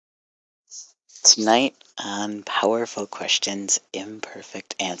Tonight on Powerful Questions,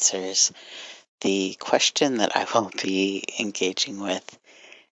 Imperfect Answers, the question that I will be engaging with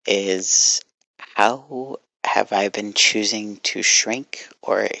is, how have I been choosing to shrink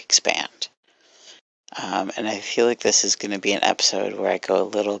or expand? And I feel like this is going to be an episode where I go a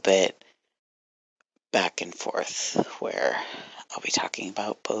little bit back and forth, where I'll be talking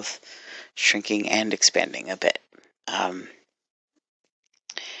about both shrinking and expanding a bit.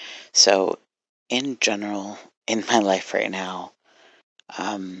 So, in general, in my life right now,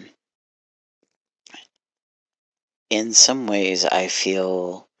 in some ways, I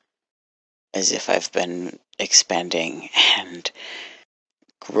feel as if I've been expanding and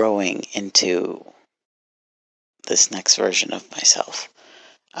growing into this next version of myself.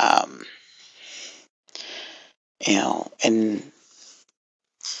 And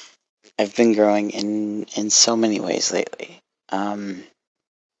I've been growing in so many ways lately.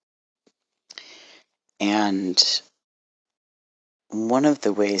 And one of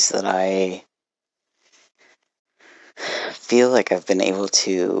the ways that I feel like I've been able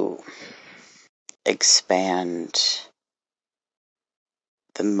to expand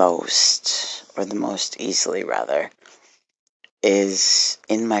the most, or the most easily rather, is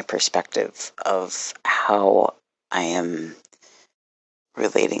in my perspective of how I am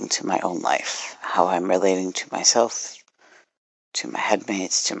relating to my own life, how I'm relating to myself, to my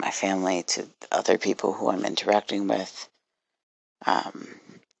headmates, to my family, to other people who I'm interacting with,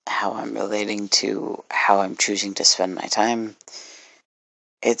 how I'm relating to how I'm choosing to spend my time.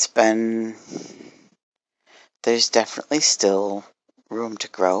 There's definitely still room to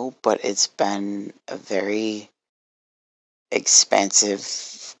grow, but it's been a very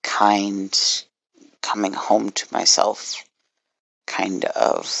expansive, kind, coming home to myself kind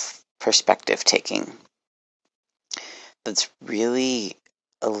of perspective taking that's really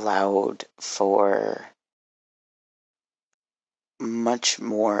allowed for much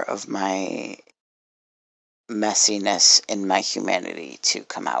more of my messiness in my humanity to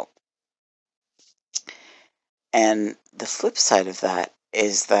come out. And the flip side of that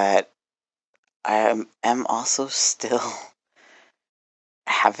is that I am also still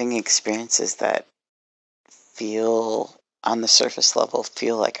having experiences that feel, on the surface level,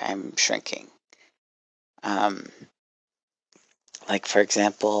 feel like I'm shrinking. Like, for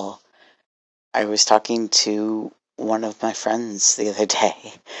example, I was talking to one of my friends the other day,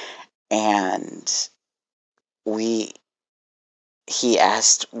 and he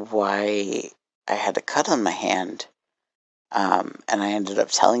asked why I had a cut on my hand, and I ended up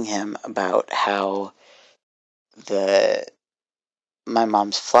telling him about how my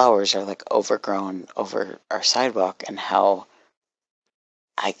mom's flowers are like overgrown over our sidewalk, and how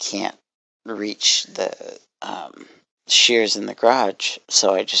I can't reach the shears in the garage.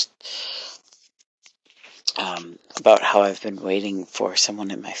 So I just about how I've been waiting for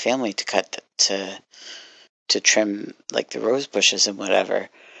someone in my family to cut to trim like the rose bushes and whatever.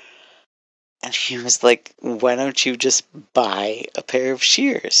 And he was like, "Why don't you just buy a pair of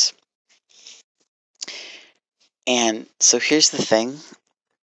shears?" And so here's the thing: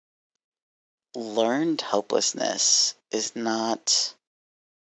 learned helplessness is not.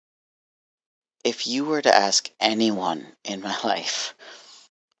 If you were to ask anyone in my life,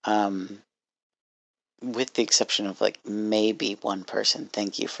 with the exception of like maybe one person,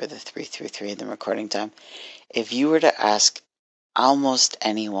 thank you for the 333 in the recording time. If you were to ask almost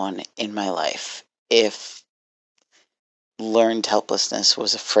anyone in my life if learned helplessness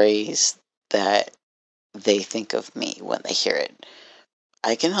was a phrase that they think of me when they hear it,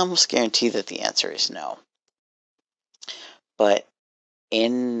 I can almost guarantee that the answer is no. But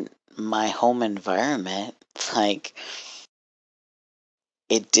in my home environment, like,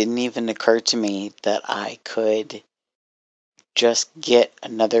 it didn't even occur to me that I could just get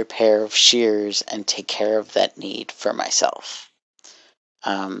another pair of shears and take care of that need for myself.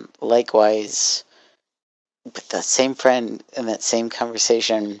 Likewise, with that same friend in that same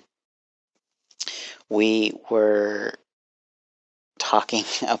conversation, we were talking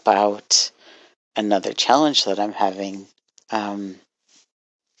about another challenge that I'm having,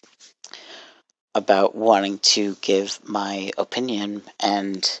 about wanting to give my opinion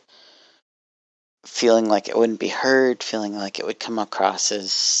and feeling like it wouldn't be heard, feeling like it would come across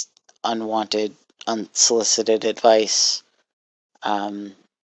as unwanted, unsolicited advice, and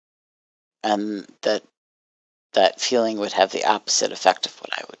that feeling would have the opposite effect of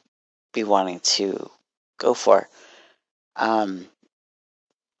what I would be wanting to go for. Thank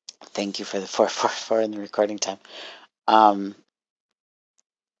you for the 444 in the recording time.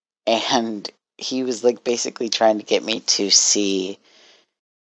 And he was like basically trying to get me to see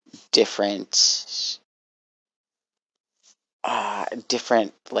different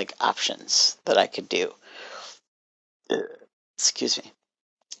different like options that I could do. Excuse me.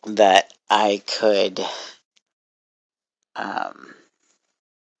 That I could um,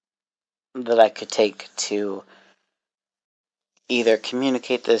 that I could take to either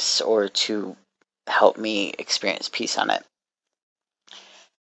communicate this or to help me experience peace on it.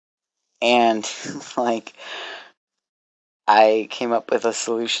 And like I came up with a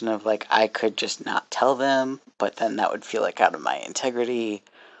solution of like I could just not tell them, but then that would feel like out of my integrity.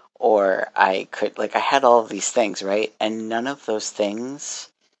 Or I could like I had all of these things, right? And none of those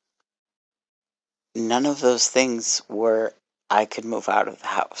things were I could move out of the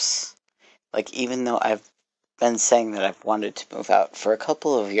house. Like even though I've been saying that I've wanted to move out for a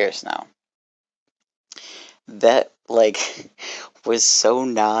couple of years now. That like was so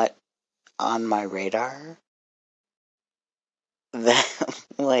not on my radar that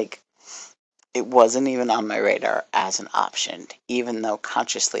like it wasn't even on my radar as an option, even though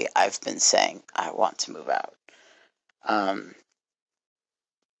consciously I've been saying I want to move out. Um,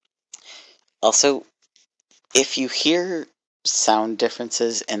 Also, if you hear sound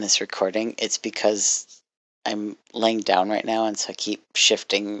differences in this recording, it's because I'm laying down right now, and so I keep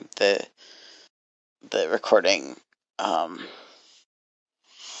shifting the recording um,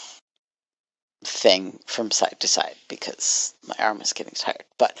 thing from side to side because my arm is getting tired.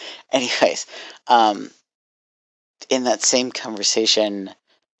 But anyways, um, in that same conversation,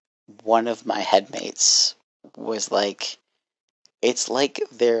 one of my headmates was like, it's like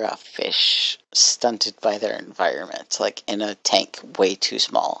they're a fish stunted by their environment, like in a tank way too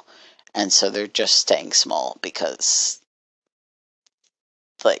small. And so they're just staying small because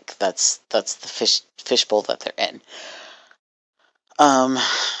like that's the fishbowl that they're in. Um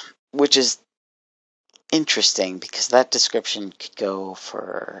which is interesting because that description could go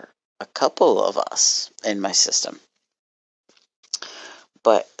for a couple of us in my system.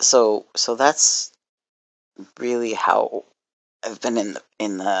 But so that's really how I've been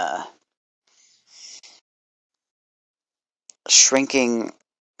in the shrinking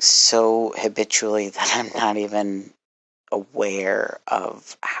so habitually that I'm not even aware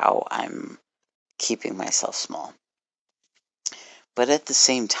of how I'm keeping myself small. But at the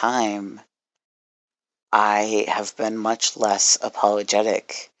same time, I have been much less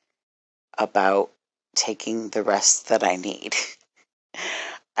apologetic about taking the rest that I need.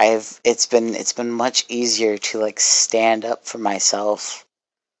 It's been much easier to like stand up for myself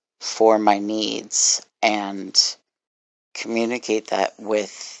for my needs and communicate that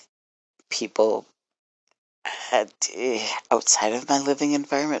with people outside of my living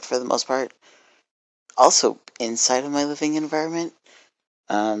environment for the most part. Also inside of my living environment,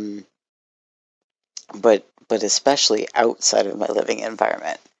 um, but especially outside of my living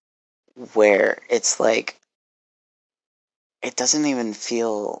environment, where it's like it doesn't even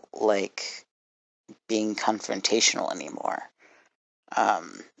feel like being confrontational anymore.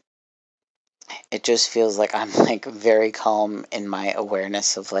 Um, it just feels like I'm like very calm in my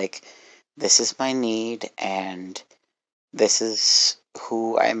awareness of like this is my need and this is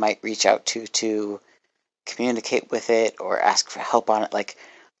who I might reach out to communicate with it or ask for help on it. Like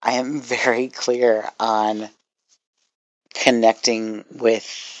I am very clear on connecting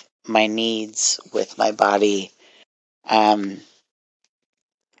with my needs, with my body. Um,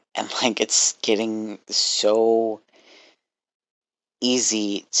 and like it's getting so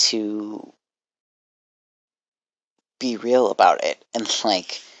easy to be real about it and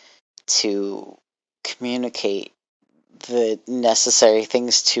like to communicate the necessary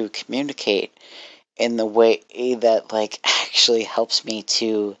things to communicate in the way that like actually helps me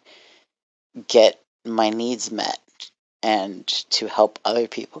to get my needs met and to help other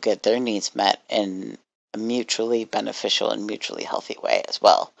people get their needs met in a mutually beneficial and mutually healthy way as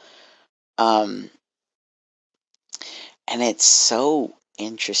well. Um, and it's so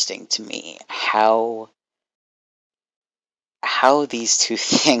interesting to me how these two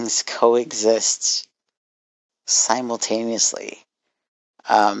things coexist simultaneously.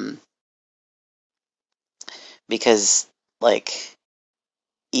 Um, because like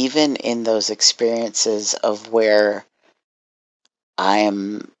even in those experiences of where I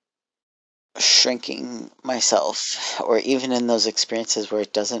am shrinking myself, or even in those experiences where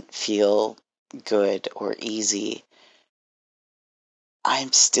it doesn't feel good or easy,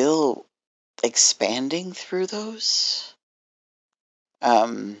 I'm still expanding through those.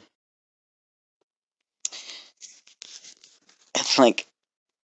 Um, and like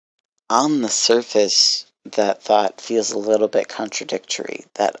on the surface, that thought feels a little bit contradictory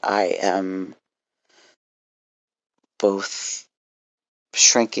that I am both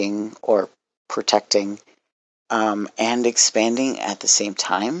shrinking or protecting and expanding at the same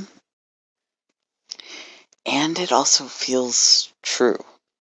time. And it also feels true.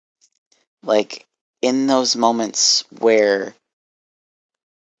 Like in those moments where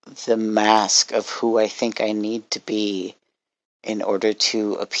the mask of who I think I need to be in order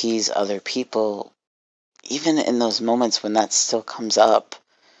to appease other people, even in those moments when that still comes up,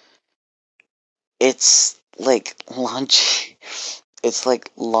 it's like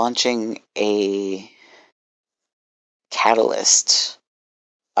launching a catalyst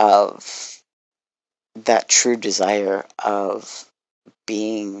of that true desire of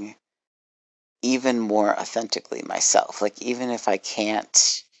being even more authentically myself. Like even if I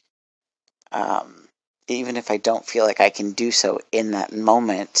can't, even if I don't feel like I can do so in that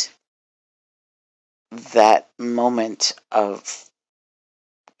moment of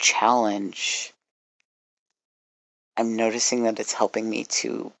challenge, I'm noticing that it's helping me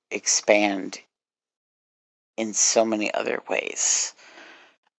to expand in so many other ways.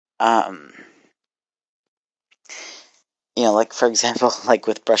 Um, like for example, like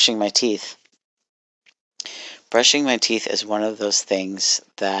with brushing my teeth. Brushing my teeth is one of those things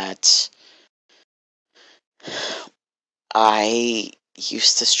that I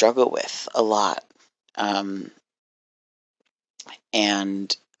used to struggle with a lot. Um,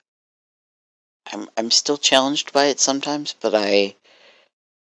 and I'm still challenged by it sometimes, but I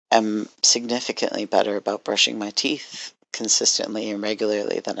am significantly better about brushing my teeth consistently and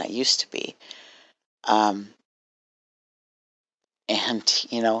regularly than I used to be. And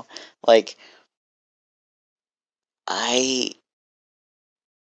like I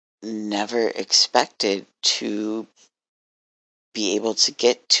never expected to be able to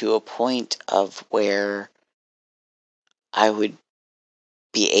get to a point of where I would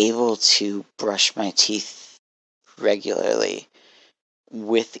be able to brush my teeth regularly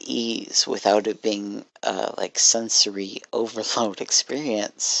with ease without it being like sensory overload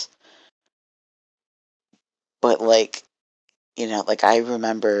experience. But like I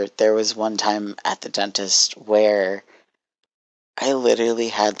remember there was one time at the dentist where I literally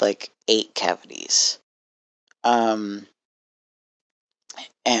had like 8 cavities. And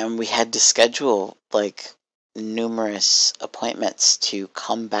we had to schedule like numerous appointments to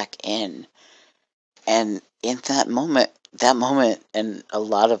come back in. And in that moment and a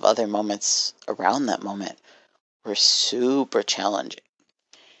lot of other moments around that moment were super challenging.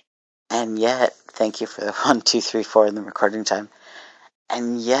 And yet, thank you for the 1, 2, 3, 4 in the recording time.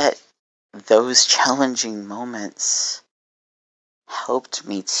 And yet, those challenging moments helped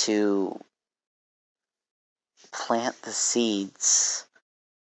me to plant the seeds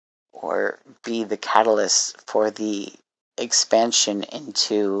or be the catalyst for the expansion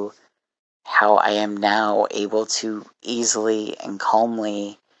into how I am now able to easily and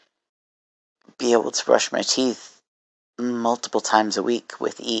calmly be able to brush my teeth multiple times a week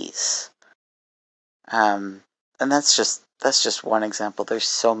with ease. And that's just one example. There's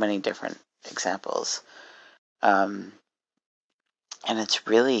so many different examples. And it's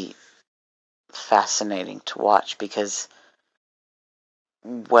really fascinating to watch because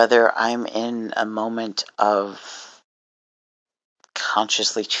whether I'm in a moment of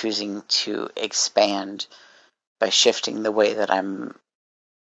consciously choosing to expand by shifting the way that I'm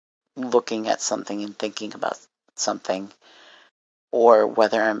looking at something and thinking about something, or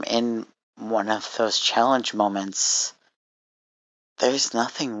whether I'm in one of those challenge moments, there's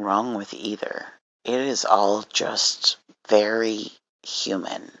nothing wrong with either. It is all just very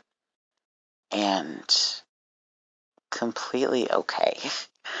human and completely okay.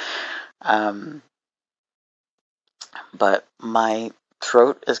 Um, but my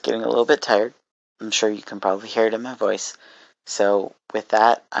throat is getting a little bit tired. I'm sure you can probably hear it in my voice. So, with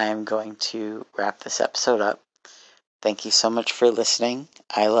that, I am going to wrap this episode up. Thank you so much for listening.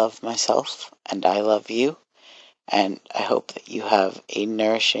 I love myself and I love you. And I hope that you have a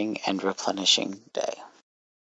nourishing and replenishing day.